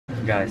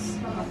Guys,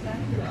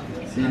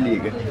 se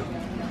liga.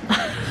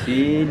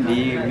 Se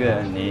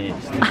liga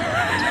nisso.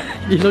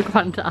 You look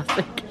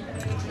fantastic.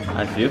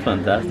 I feel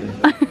fantastic.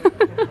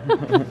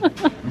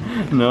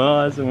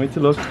 Nossa, muito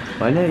louco.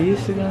 Olha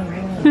isso,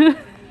 galera.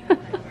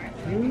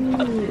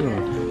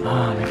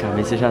 Minha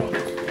cabeça já...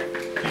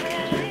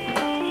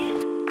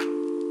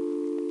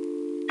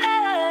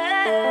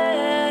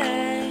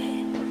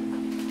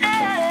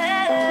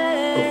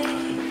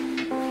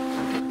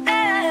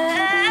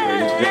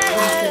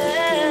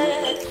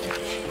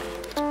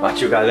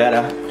 Partiu,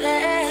 galera.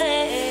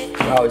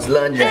 Tchau,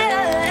 Islândia.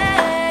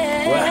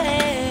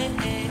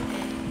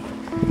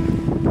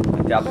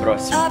 Até a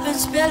próxima.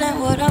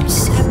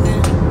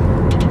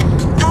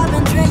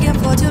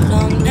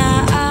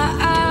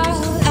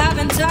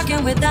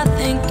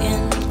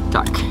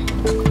 Tak.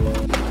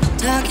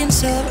 Talking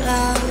so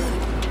loud,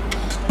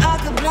 I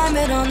could blame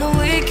it on the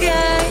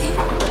weekend.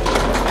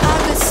 I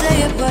could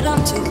say it, but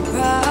I'm too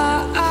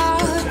proud.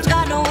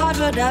 I know what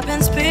I've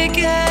been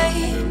speaking.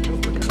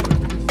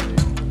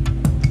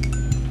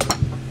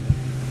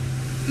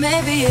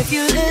 Maybe if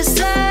you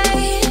listen,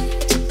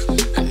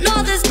 I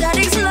know the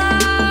static's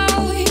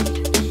loud.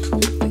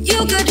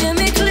 You could hear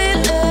me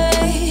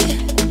clearly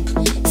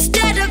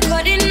instead of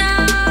cutting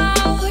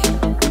out.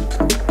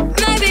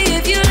 Maybe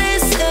if you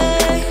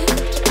listen,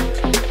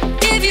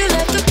 if you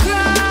left the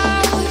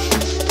crowd,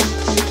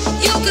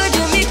 you could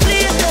hear me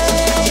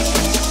clearly.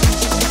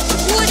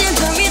 Wouldn't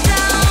turn me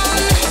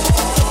down.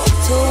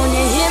 So when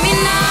you hear me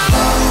now,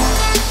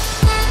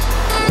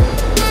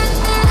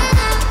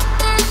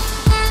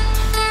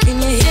 can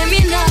you hear me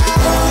now?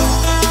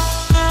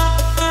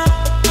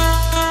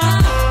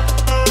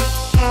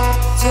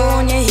 So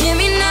when you hear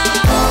me now,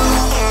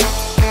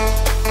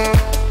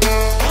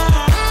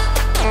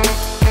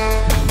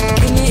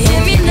 can you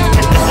hear me now?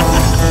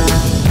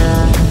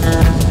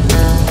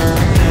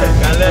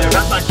 Galera,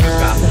 vai partir o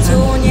carro. So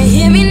when you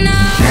hear me now,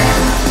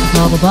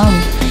 bubble bubble,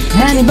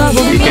 honey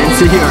bubble. You can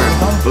see here,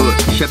 o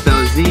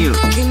chapeuzinho.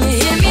 Can you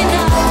hear me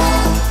now?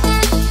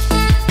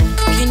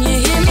 Can you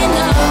hear me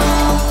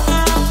now?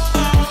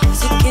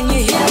 So can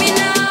you hear me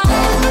now?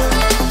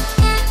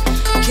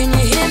 Can you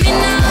hear me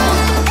now?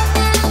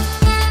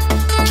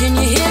 Can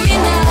you hear me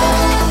now?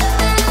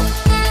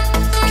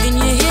 Can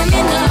you hear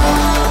me now?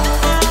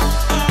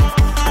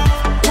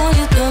 Don't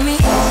you throw me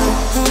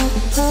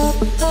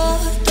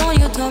don't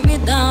you throw me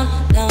down,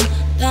 down,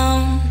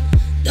 down.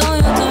 Don't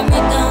you throw me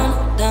down,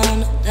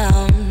 down,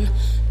 down.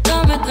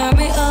 Turn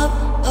me up,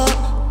 up,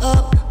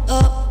 up,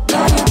 up.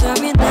 Don't you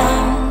turn me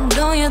down,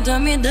 don't you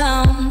turn me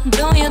down.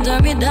 Don't you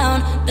turn me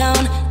down,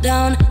 down,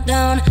 down,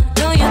 down.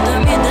 Don't you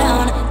turn me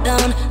down,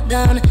 down,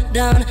 down,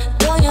 down.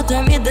 Don't you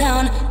turn me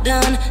down,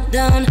 down,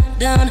 down,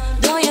 down.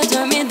 Don't you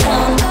turn me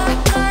down. Don't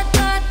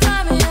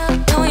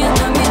you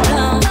turn me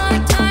down.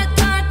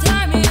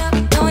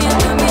 Don't you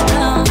turn me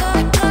down.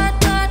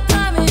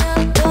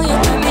 Don't you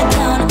turn me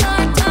down.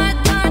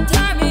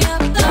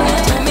 Don't you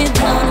turn me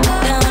down.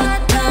 Down,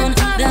 down,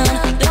 down.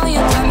 Don't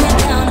you turn me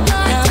down,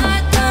 down,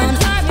 down.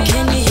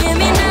 Can you hear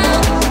me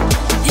now?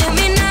 Hear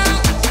me now?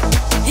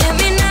 Hear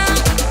me now?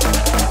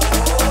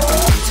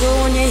 So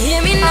when you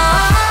hear me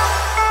now,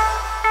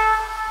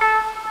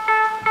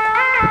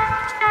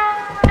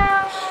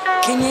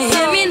 can you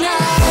hear me now?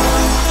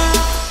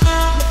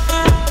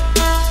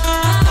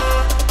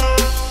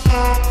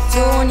 So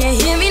when you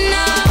hear me now,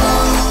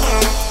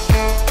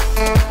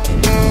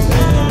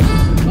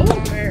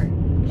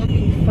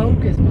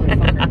 Focus,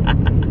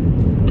 motherfucker.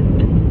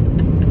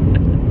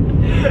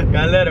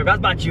 Galera, eu quase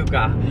bati o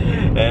carro.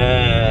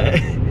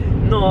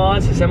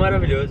 Nossa, isso é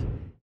maravilhoso.